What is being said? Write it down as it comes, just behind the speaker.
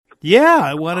Yeah,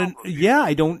 I want to. Yeah,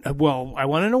 I don't. Well, I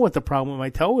want to know what the problem with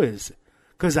my toe is,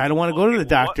 because I don't want to go to the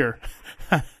doctor.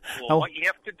 What you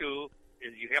have to do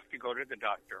is you have to go to the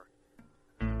doctor.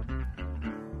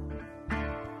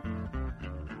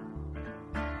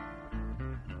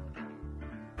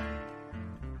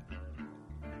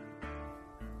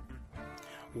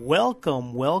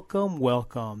 Welcome, welcome,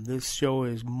 welcome. This show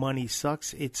is Money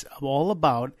Sucks. It's all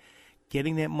about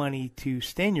getting that money to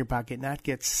stay in your pocket, not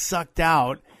get sucked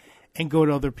out and go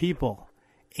to other people.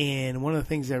 And one of the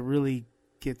things that really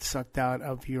gets sucked out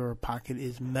of your pocket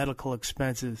is medical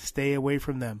expenses. Stay away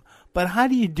from them. But how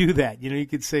do you do that? You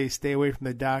could say stay away from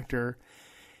the doctor.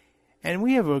 And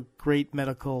we have a great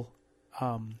medical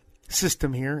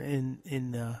system here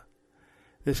in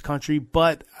this country,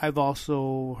 but I've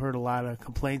also heard a lot of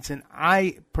complaints, and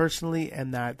I personally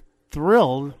am not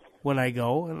thrilled when I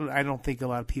go. I don't think a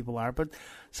lot of people are, but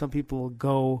some people will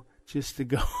go just to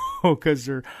go because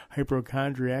they're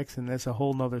hypochondriacs, and that's a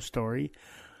whole nother story.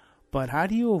 But how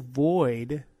do you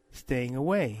avoid staying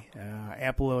away?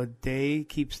 Apple a day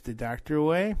keeps the doctor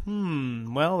away?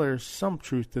 Well, there's some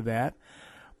truth to that,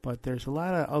 but there's a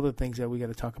lot of other things that we got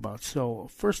to talk about. So,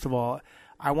 first of all,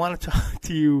 I want to talk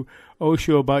to you,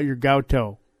 Osho, about your gout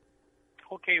toe.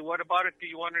 Okay, what about it do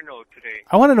you want to know today?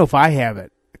 I want to know if I have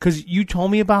it, because you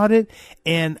told me about it,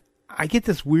 and I get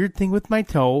this weird thing with my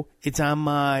toe. It's on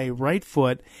my right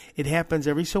foot. It happens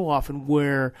every so often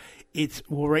where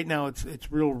right now it's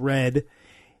real red,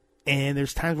 and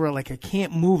there's times where I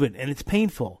can't move it, and it's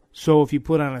painful. So if you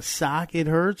put on a sock, it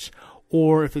hurts,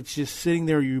 or if it's just sitting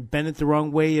there, you bend it the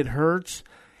wrong way, it hurts,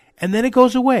 and then it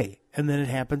goes away, and then it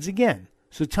happens again.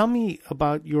 So tell me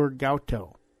about your gout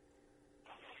toe.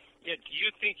 Yeah, do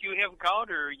you think you have gout,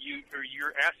 or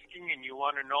you're asking and you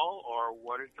want to know, or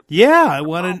what is the I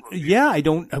want to. Yeah, I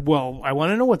don't. Well, I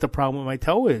want to know what the problem with my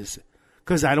toe is,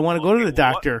 because I don't want to go to the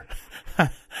doctor.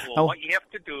 What you have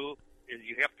to do is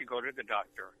you have to go to the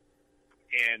doctor,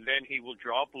 and then he will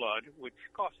draw blood, which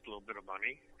costs a little bit of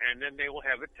money, and then they will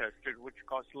have it tested, which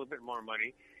costs a little bit more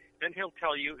money. Then he'll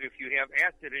tell you if you have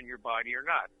acid in your body or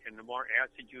not. And the more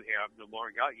acid you have, the more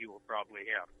gout you will probably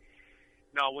have.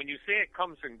 Now, when you say it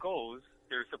comes and goes,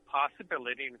 there's a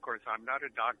possibility, and of course, I'm not a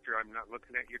doctor. I'm not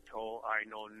looking at your toe. I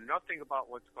know nothing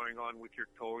about what's going on with your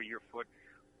toe or your foot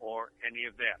or any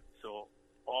of that. So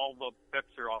all the bets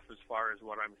are off as far as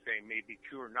what I'm saying may be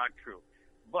true or not true.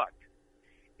 But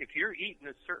if you're eating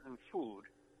a certain food,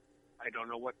 I don't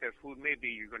know what that food may be.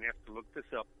 You're going to have to look this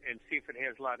up and see if it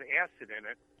has a lot of acid in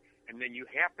it. And then you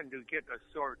happen to get a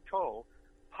sore toe,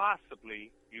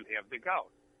 possibly you have the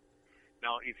gout.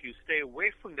 Now, if you stay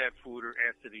away from that food or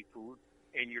acidy food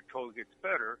and your toe gets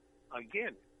better,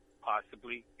 again,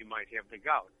 possibly you might have the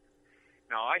gout.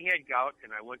 Now, I had gout,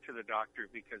 and I went to the doctor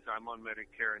because I'm on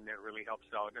Medicare, and that really helps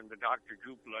out. And the doctor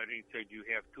drew blood, and he said, you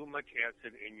have too much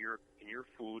acid in your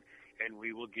food, and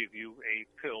we will give you a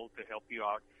pill to help you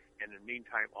out. And in the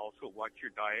meantime, also watch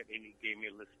your diet, and he gave me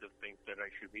a list of things that I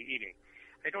should be eating.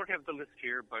 I don't have the list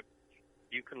here, but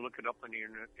you can look it up on the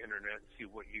internet and see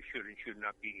what you should and should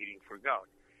not be eating for gout.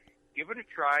 Give it a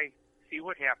try, see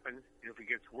what happens, and if it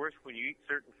gets worse when you eat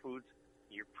certain foods,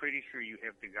 you're pretty sure you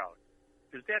have the gout.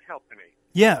 Does that help any?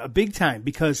 Yeah, big time,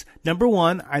 because number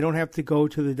one, I don't have to go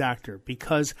to the doctor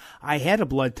because I had a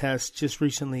blood test just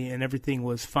recently and everything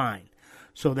was fine.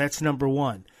 So that's number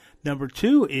one. Number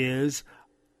two is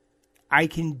I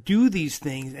can do these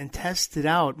things and test it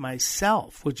out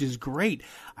myself, which is great.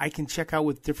 I can check out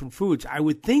with different foods. I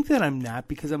would think that I'm not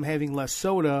because I'm having less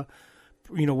soda,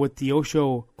 with the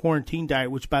Osho quarantine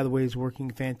diet, which, by the way, is working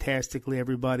fantastically,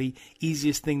 everybody.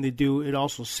 Easiest thing to do. It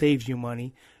also saves you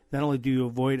money. Not only do you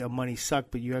avoid a money suck,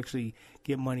 but you actually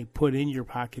get money put in your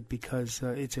pocket because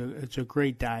it's a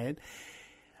great diet.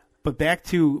 But back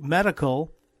to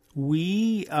medical,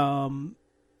 we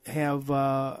have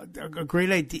a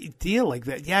great idea like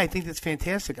that. Yeah, I think that's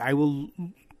fantastic. I will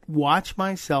watch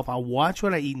myself. I'll watch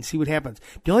what I eat and see what happens.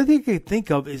 The only thing I can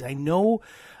think of is I know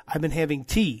I've been having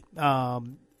tea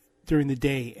during the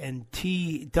day, and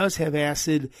tea does have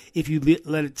acid if you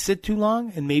let it sit too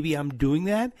long, and maybe I'm doing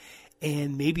that,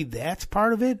 and maybe that's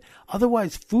part of it.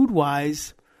 Otherwise,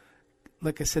 food-wise,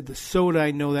 like I said, the soda, I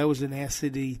know that was an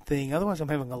acidy thing. Otherwise, I'm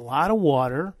having a lot of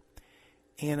water.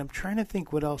 And I'm trying to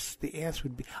think what else the answer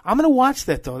would be. I'm going to watch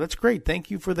that, though. That's great.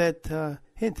 Thank you for that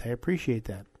hint. I appreciate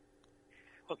that.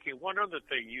 Okay, one other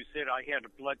thing. You said I had a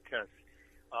blood test.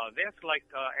 That's like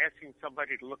asking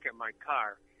somebody to look at my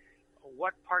car.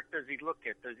 What part does he look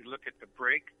at? Does he look at the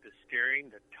brake, the steering,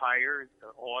 the tires,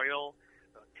 the oil,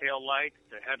 the tail lights,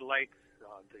 the headlights,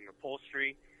 the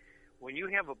upholstery? When you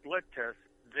have a blood test,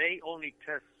 they only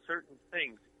test certain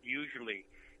things, usually.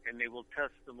 and they will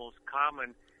test the most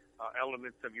common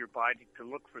elements of your body to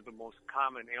look for the most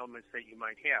common ailments that you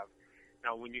might have.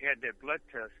 Now, when you had that blood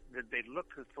test, did they look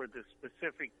for the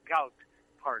specific gout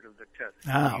part of the test?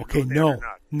 Okay,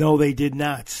 no, they did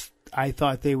not. I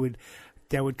thought that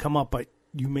would come up, but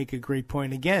you make a great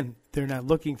point again. They're not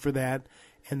looking for that,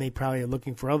 and they probably are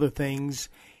looking for other things,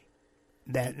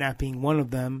 that not being one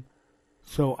of them.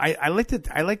 So I like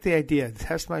the idea,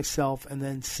 test myself and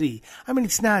then see. I mean,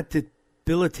 it's not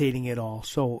debilitating at all,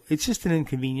 so it's just an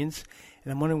inconvenience,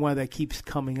 and I'm wondering why that keeps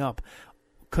coming up.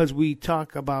 Because we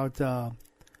talk about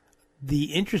the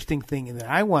interesting thing that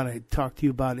I want to talk to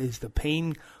you about is the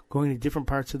pain going to different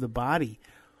parts of the body,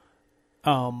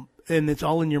 and it's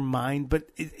all in your mind. But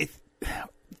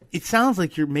it sounds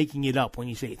like you're making it up when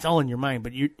you say it's all in your mind,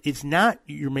 but it's not.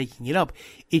 You're making it up.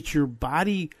 It's your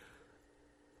body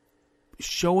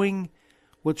showing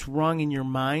what's wrong in your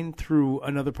mind through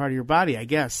another part of your body, I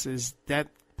guess. Is that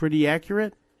pretty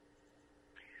accurate?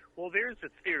 Well, there's a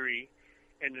theory,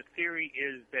 and the theory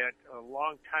is that a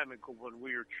long time ago when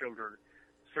we were children,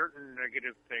 certain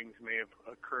negative things may have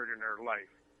occurred in our life.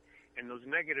 And those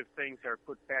negative things are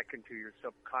put back into your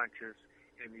subconscious,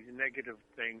 and these negative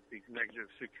things, these negative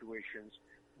situations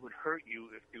would hurt you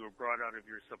if they were brought out of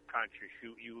your subconscious.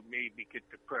 You would maybe get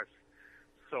depressed.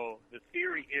 So the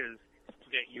theory is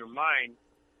that your mind,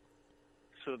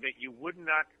 so that you would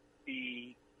not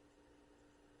be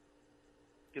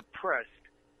depressed,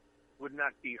 would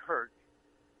not be hurt,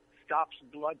 stops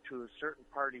blood to a certain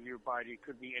part of your body. It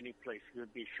could be any place. It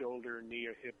could be shoulder, knee,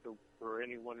 or hip, or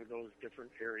any one of those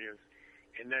different areas.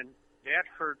 And then that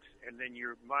hurts, and then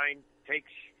your mind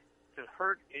takes the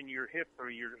hurt in your hip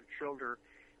or your shoulder,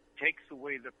 takes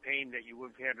away the pain that you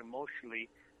would have had emotionally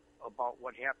about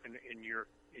what happened in your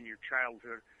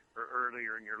childhood or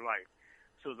earlier in your life.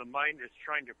 So the mind is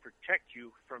trying to protect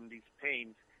you from these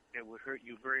pains that would hurt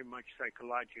you very much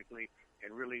psychologically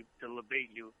and really delibate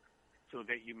you so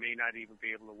that you may not even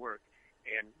be able to work.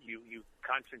 And you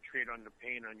concentrate on the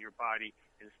pain on your body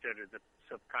instead of the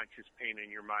subconscious pain in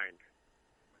your mind.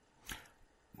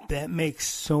 That makes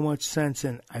so much sense,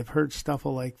 and I've heard stuff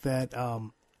like that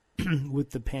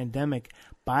with the pandemic.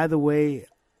 By the way,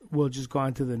 we'll just go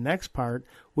on to the next part,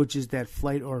 which is that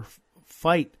flight or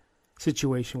fight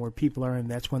situation where people are in.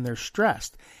 That's when they're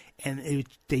stressed. And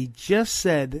they just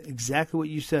said exactly what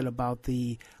you said about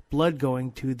the blood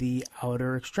going to the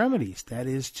outer extremities. That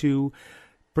is to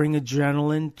bring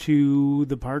adrenaline to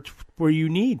the parts where you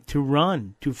need to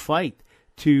run, to fight,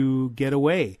 to get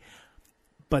away.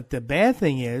 But the bad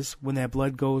thing is when that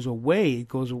blood goes away, it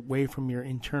goes away from your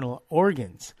internal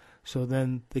organs. So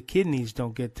then the kidneys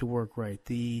don't get to work right.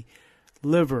 The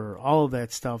liver, all of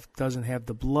that stuff doesn't have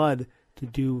the blood to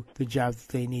do the job that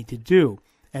they need to do.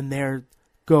 And there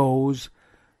goes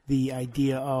the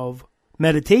idea of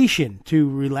meditation, to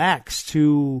relax,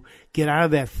 to get out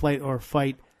of that flight or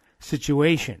fight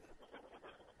situation.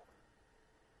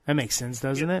 That makes sense,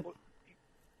 doesn't it?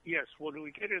 Yes. When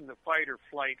we get in the fight or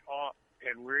flight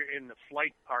and we're in the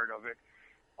flight part of it,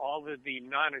 all of the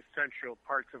non-essential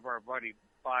parts of our body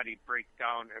break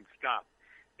down and stop.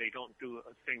 They don't do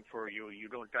a thing for you. You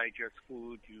don't digest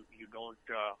food. You don't.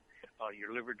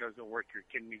 Your liver doesn't work. Your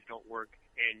kidneys don't work,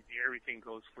 and everything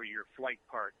goes for your flight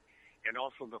part. And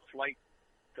also the fight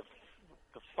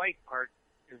part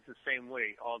is the same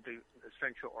way. All the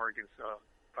essential organs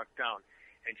cut down,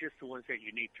 and just the ones that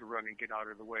you need to run and get out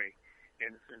of the way.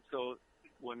 And so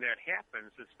when that happens,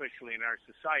 especially in our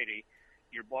society,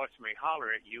 your boss may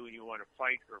holler at you and you want to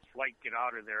fight or flight, get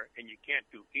out of there, and you can't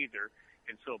do either.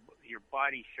 And so your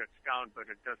body shuts down, but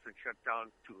it doesn't shut down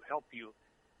to help you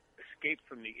escape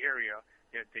from the area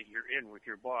that you're in with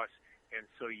your boss. And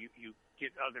so you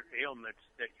get other ailments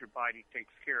that your body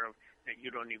takes care of that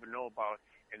you don't even know about,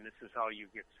 and this is how you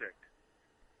get sick.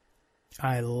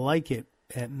 I like it.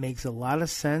 It makes a lot of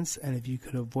sense, and if you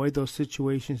could avoid those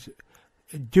situations,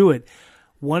 do it.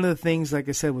 One of the things, like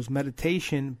I said, was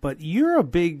meditation, but you're a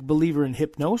big believer in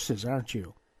hypnosis, aren't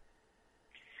you?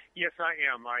 Yes, I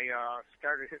am. I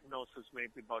started hypnosis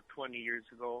maybe about 20 years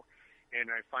ago, and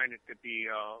I find it to be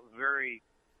very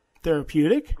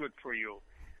therapeutic. Good for you.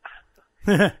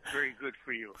 Very good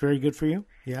for you. Very good for you?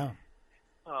 Yeah.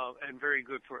 And very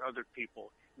good for other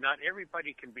people. Not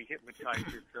everybody can be hypnotized.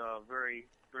 It's a very,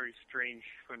 very strange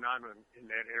phenomenon in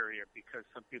that area because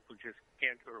some people just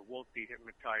can't or won't be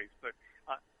hypnotized. But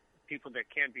people that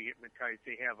can be hypnotized,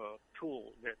 they have a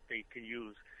tool that they can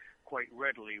use quite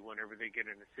readily whenever they get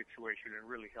in a situation. It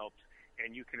really helps.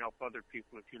 And you can help other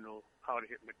people if you know how to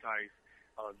hypnotize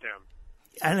them.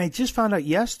 And I just found out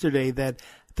yesterday that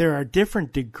there are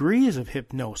different degrees of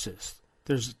hypnosis.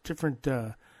 There's different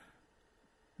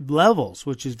levels,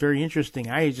 which is very interesting.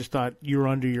 I just thought you're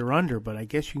under, but I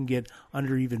guess you can get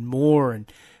under even more.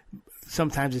 And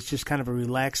sometimes it's just kind of a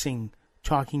relaxing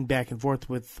talking back and forth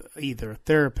with either a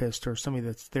therapist or somebody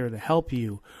that's there to help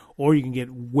you, or you can get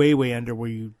way, way under where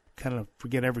you kind of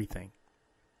forget everything.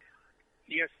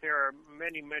 Yes, there are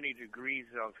many, many degrees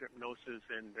of hypnosis,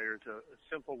 and there's a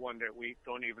simple one that we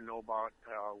don't even know about.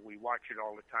 We watch it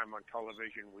all the time on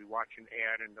television. We watch an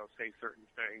ad, and they'll say certain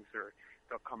things, or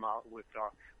they'll come out with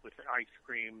ice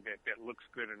cream that looks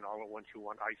good, and all at once you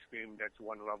want ice cream. That's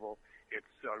one level. It's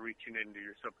reaching into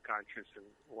your subconscious and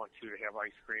wants you to have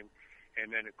ice cream,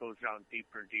 and then it goes down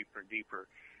deeper and deeper and deeper.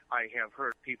 I have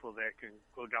heard people that can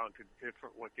go down to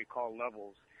different, what they call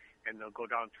levels, and they'll go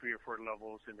down 3 or 4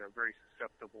 levels, and they're very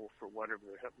susceptible for whatever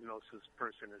the hypnosis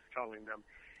person is telling them.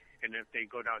 And if they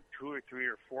go down 2 or 3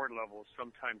 or 4 levels,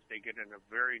 sometimes they get in a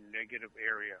very negative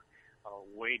area,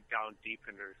 way down deep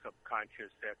in their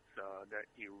subconscious that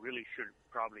you really should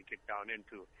probably get down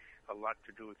into. A lot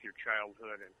to do with your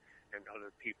childhood and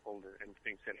other people and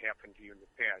things that happened to you in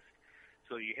the past.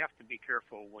 So you have to be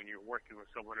careful when you're working with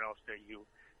someone else that you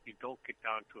don't get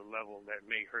down to a level that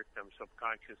may hurt them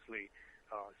subconsciously,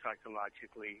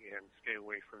 psychologically, and stay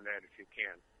away from that if you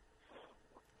can.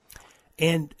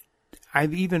 And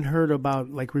I've even heard about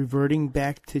like reverting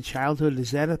back to childhood.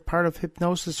 Is that a part of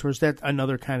hypnosis, or is that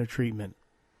another kind of treatment?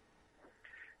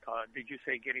 Did you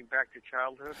say getting back to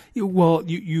childhood? Well,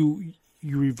 you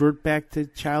revert back to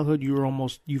childhood.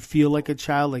 You feel like a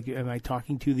child. Like, am I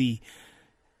talking to the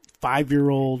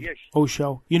 5-year-old yes.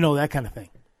 Osho? You know, that kind of thing.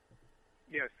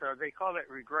 Yes, they call it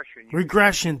regression.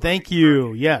 Regression, thank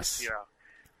you. Yes. Yeah.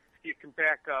 You can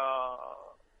back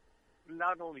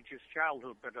not only just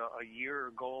childhood, but a year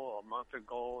ago, a month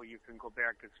ago. You can go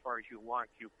back as far as you want.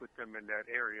 You put them in that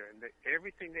area, and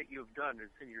everything that you've done is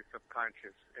in your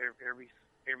subconscious.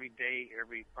 Every day,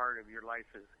 every part of your life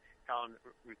is down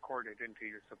recorded into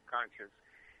your subconscious,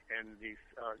 and these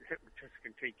hypnotists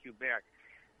can take you back.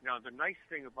 Now, the nice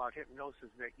thing about hypnosis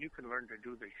is that you can learn to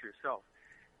do this yourself.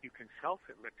 You can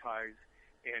self-hypnotize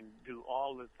and do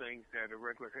all the things that a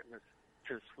regular hypnotist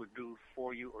would do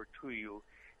for you or to you,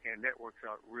 and that works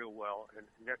out real well, and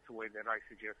that's the way that I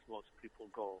suggest most people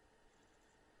go.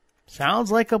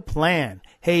 Sounds like a plan.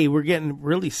 Hey, we're getting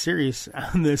really serious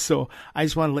on this, so I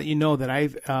just want to let you know that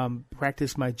I've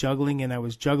practiced my juggling, and I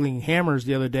was juggling hammers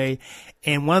the other day,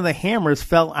 and one of the hammers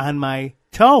fell on my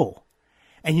toe.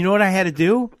 And you know what I had to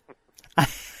do? I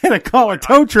had to call a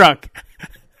tow truck.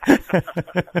 Did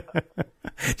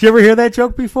you ever hear that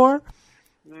joke before?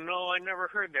 No, I never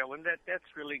heard that one. That's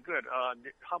really good.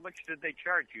 How much did they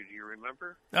charge you? Do you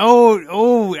remember?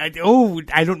 I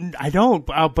don't.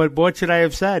 But what should I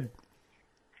have said?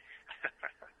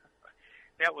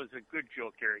 That was a good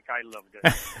joke, Eric. I loved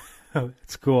it. Oh,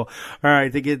 that's cool. All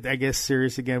right, to get, I guess,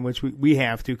 serious again, which we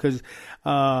have to, because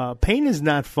pain is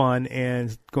not fun,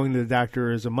 and going to the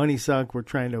doctor is a money suck. We're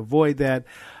trying to avoid that.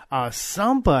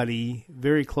 Somebody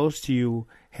very close to you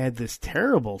had this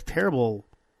terrible.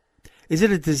 Is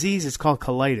it a disease? It's called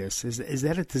colitis. Is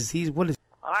that a disease? What is?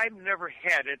 I've never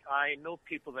had it. I know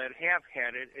people that have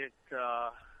had it. As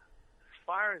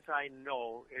far as I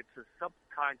know, it's a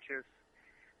subconscious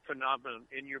phenomenon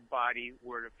in your body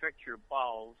where it affects your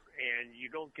bowels, and you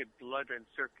don't get blood and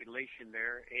circulation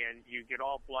there, and you get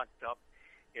all blocked up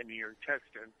in your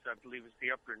intestines. I believe it's the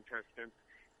upper intestines,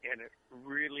 and it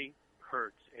really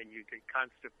hurts, and you get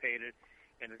constipated,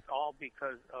 and it's all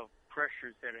because of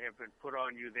pressures that have been put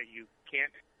on you that you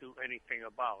can't do anything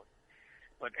about.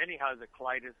 But anyhow, the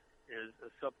colitis is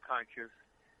a subconscious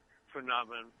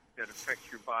phenomenon that affects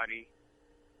your body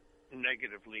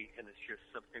negatively, and it's just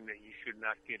something that you should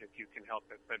not get if you can help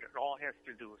it. But it all has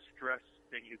to do with stress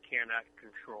that you cannot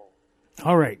control.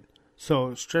 All right.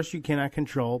 So stress you cannot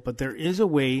control, but there is a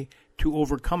way to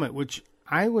overcome it, which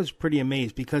I was pretty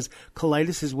amazed, because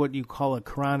colitis is what you call a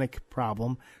chronic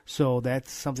problem. So that's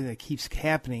something that keeps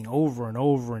happening over and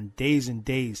over and days.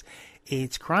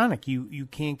 It's chronic. You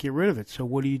can't get rid of it. So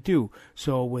what do?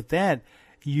 So with that,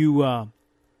 you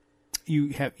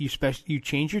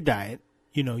change your diet.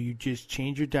 You just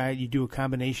change your diet. You do a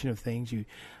combination of things. You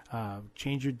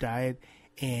change your diet,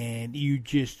 and you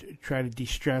just try to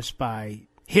de-stress by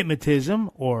hypnotism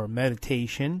or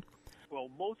meditation. Well,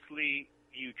 mostly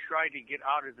you try to get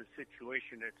out of the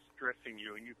situation that's stressing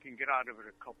you, and you can get out of it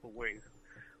a couple ways.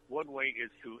 One way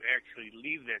is to actually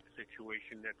leave that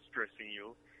situation that's stressing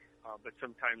you, but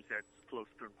sometimes that's close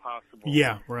to impossible.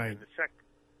 Yeah, right.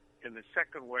 And the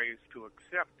second way is to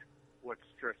accept what's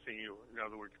stressing you. In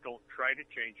other words, don't try to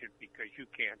change it because you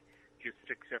can't. Just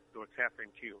accept what's happening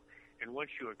to you. And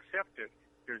once you accept it,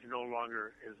 there's no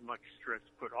longer as much stress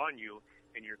put on you,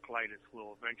 and your colitis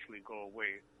will eventually go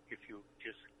away if you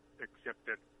just accept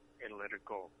it and let it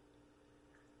go.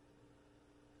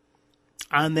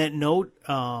 On that note,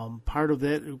 part of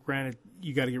that, granted,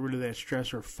 you got to get rid of that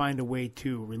stress or find a way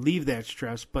to relieve that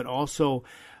stress, but also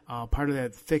part of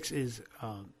that fix is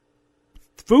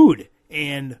food.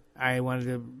 And I wanted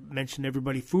to mention to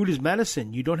everybody, food is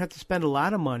medicine. You don't have to spend a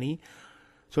lot of money,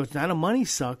 so it's not a money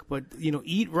suck, but,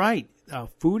 eat right.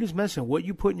 Food is medicine. What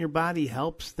you put in your body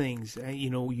helps things.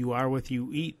 You are what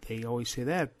you eat. They always say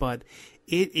that, but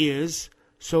it is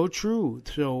so true.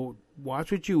 So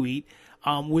watch what you eat.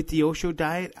 With the Osho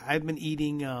diet, I've been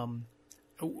eating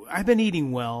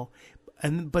well,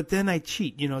 but then I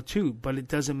cheat, too. But it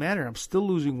doesn't matter. I'm still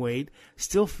losing weight,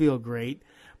 still feel great.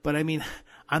 But I mean,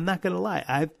 I'm not gonna lie.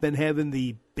 I've been having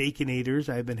the Baconators.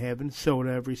 I've been having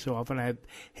soda every so often. I've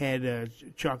had a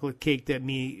chocolate cake that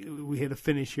we had to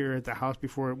finish here at the house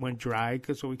before it went dry,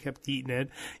 so we kept eating it.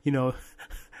 A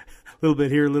little bit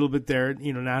here, a little bit there.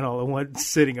 Not all in one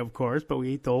sitting, of course, but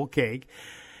we ate the whole cake.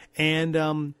 And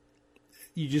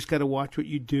you just got to watch what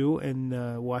you do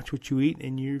and watch what you eat,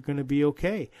 and you're going to be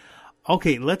okay.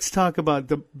 Okay, let's talk about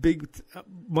the big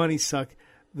money suck,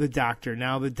 the doctor.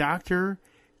 Now, the doctor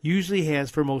usually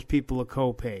has, for most people, a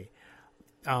copay.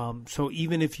 So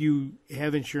even if you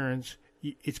have insurance,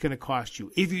 it's going to cost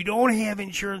you. If you don't have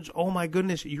insurance, oh my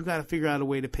goodness, you got to figure out a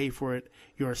way to pay for it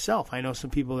yourself. I know some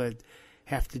people that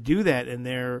have to do that, and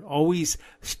they're always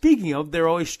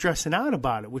stressing out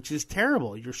about it, which is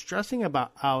terrible. You're stressing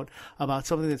about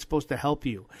something that's supposed to help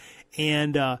you.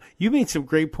 And you made some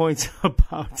great points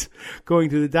about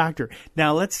going to the doctor.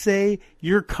 Now, let's say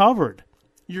you're covered.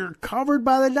 You're covered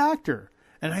by the doctor.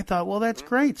 And I thought, well, that's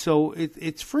great. So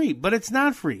it's free, but it's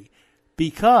not free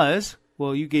because,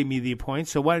 well, you gave me the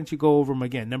points. So why don't you go over them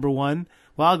again? Number one,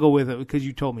 well, I'll go with it because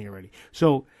you told me already.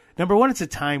 So number one, it's a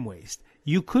time waste.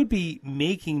 You could be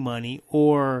making money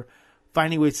or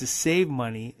finding ways to save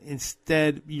money.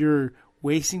 Instead, you're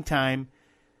wasting time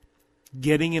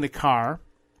getting in a car,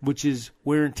 which is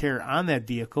wear and tear on that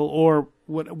vehicle, or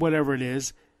whatever it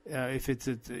is.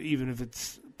 Even if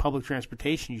it's public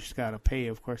transportation, you just got to pay,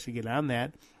 of course, to get on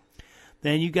that.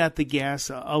 Then you got the gas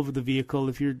of the vehicle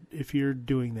if you're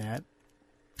doing that.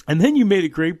 And then you made a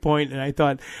great point, and I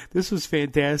thought this was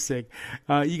fantastic.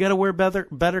 You got to wear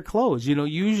better clothes.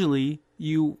 Usually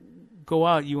you go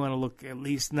out, you want to look at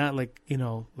least not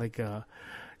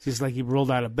just like you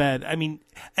rolled out of bed. I mean,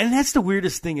 and that's the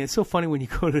weirdest thing. It's so funny when you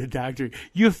go to the doctor.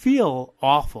 You feel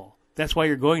awful. That's why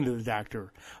you're going to the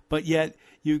doctor. But yet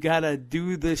you've got to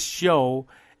do this show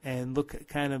and look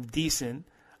kind of decent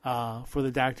for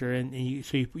the doctor,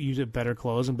 so you use better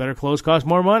clothes, and better clothes cost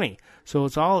more money. So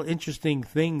it's all interesting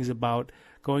things about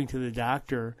going to the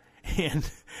doctor,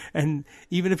 and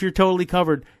even if you're totally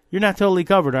covered, you're not totally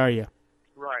covered, are you?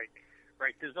 Right.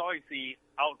 There's always the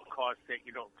out cost that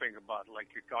you don't think about, like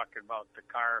you're talking about the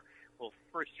car. Well,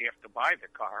 first you have to buy the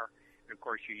car, and of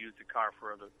course you use the car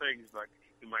for other things, but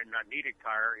you might not need a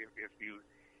car if you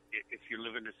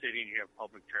live in the city and you have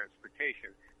public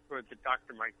transportation. Or the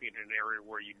doctor might be in an area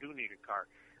where you do need a car.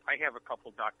 I have a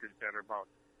couple doctors that are about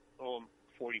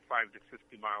 45 to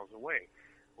 50 miles away.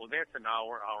 Well, that's an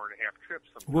hour and a half trip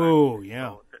sometimes. Whoa,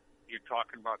 yeah. So you're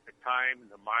talking about the time,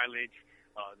 the mileage,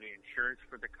 the insurance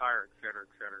for the car, et cetera,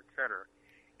 et cetera, et cetera.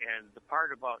 And the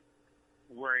part about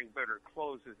wearing better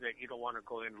clothes is that you don't want to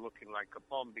go in looking like a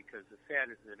bum, because as sad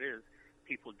as it is,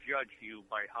 people judge you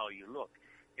by how you look.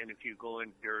 And if you go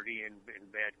in dirty and in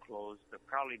bad clothes, they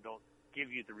probably don't give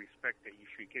you the respect that you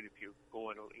should get if you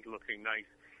go in looking nice.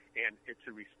 And it's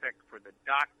a respect for the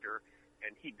doctor,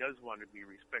 and he does want to be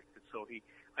respected. So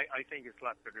I think it's a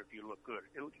lot better if you look good.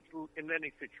 In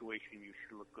any situation, you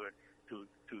should look good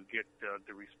to get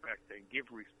the respect, and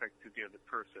give respect to the other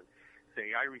person.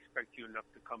 Say, I respect you enough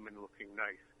to come in looking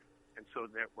nice. And so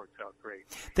that works out great.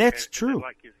 That's true.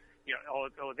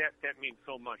 That means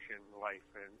so much in life,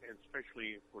 and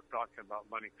especially if we're talking about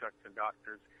money sucks and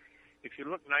doctors. If you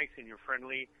look nice and you're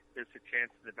friendly, there's a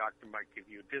chance the doctor might give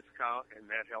you a discount, and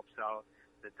that helps out.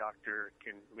 The doctor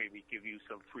can maybe give you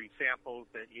some free samples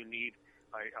that you need.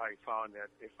 I found that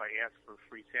if I ask for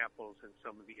free samples in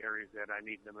some of the areas that I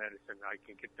need the medicine, I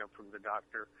can get them from the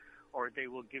doctor, or they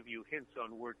will give you hints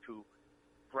on where to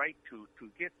write to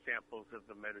get samples of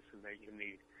the medicine that you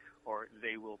need, or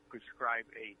they will prescribe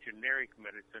a generic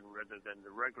medicine rather than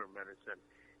the regular medicine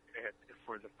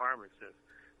for the pharmacist.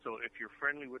 So if you're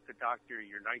friendly with the doctor,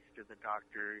 you're nice to the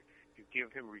doctor, you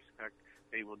give him respect,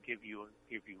 they will give you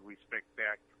respect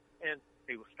back, and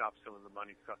they will stop some of the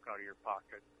money suck out of your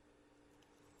pocket.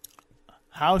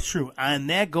 How true. And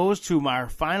that goes to our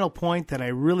final point that I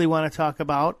really want to talk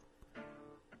about.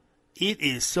 It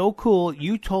is so cool.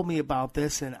 You told me about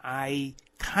this, and I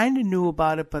kind of knew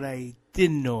about it, but I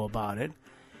didn't know about it.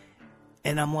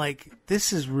 And I'm like,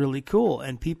 this is really cool,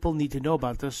 and people need to know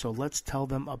about this, so let's tell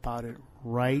them about it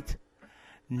right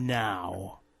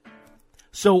now.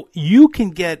 So you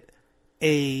can get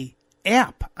a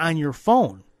app on your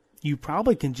phone. You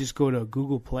probably can just go to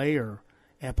Google Play or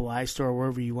Apple iStore,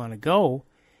 wherever you want to go,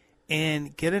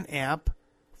 and get an app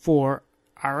for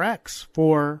RX,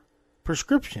 for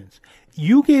prescriptions.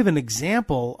 You gave an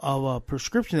example of a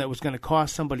prescription that was going to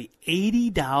cost somebody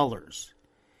 $80.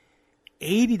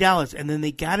 $80, and then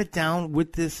they got it down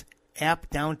with this app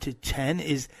down to 10.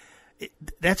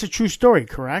 That's a true story,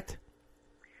 correct?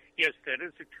 Yes, that is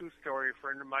a true story. A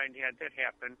friend of mine had that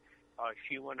happen.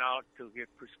 She went out to get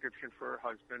prescription for her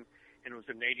husband, and it was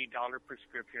an $80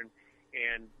 prescription.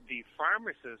 And the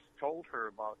pharmacist told her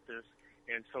about this,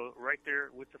 and so right there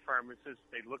with the pharmacist,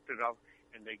 they looked it up,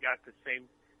 and they got the same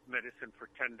medicine for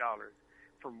 $10.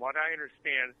 From what I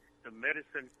understand, the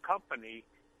medicine company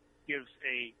gives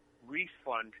a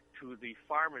refund to the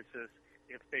pharmacist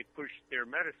if they push their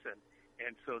medicine,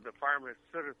 and so the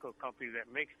pharmaceutical company that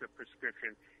makes the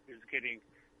prescription is giving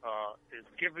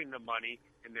the money,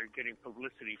 and they're getting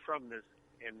publicity from this,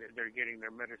 and they're getting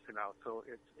their medicine out. So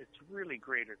it's really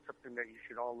great. It's something that you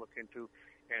should all look into,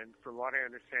 and from what I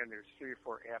understand, there's 3 or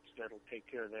 4 apps that'll take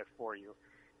care of that for you.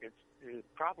 It's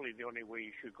probably the only way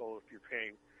you should go if you're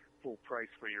paying full price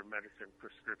for your medicine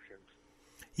prescriptions.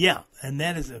 Yeah, and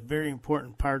that is a very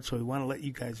important part, so we want to let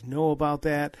you guys know about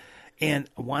that. And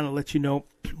I want to let you know,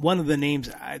 one of the names,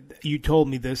 you told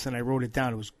me this, and I wrote it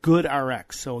down. It was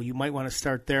GoodRx, so you might want to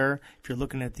start there. If you're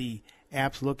looking at the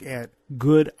apps, look at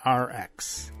GoodRx.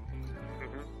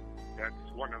 Mm-hmm.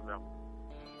 That's one of them.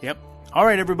 Yep. All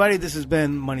right, everybody, this has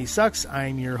been Money Sucks.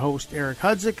 I'm your host, Eric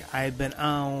Hudzik. I've been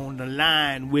on the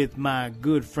line with my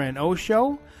good friend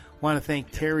Osho. Want to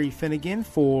thank Terry Finnegan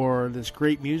for this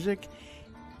great music.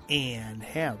 And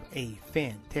have a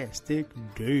fantastic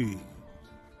day.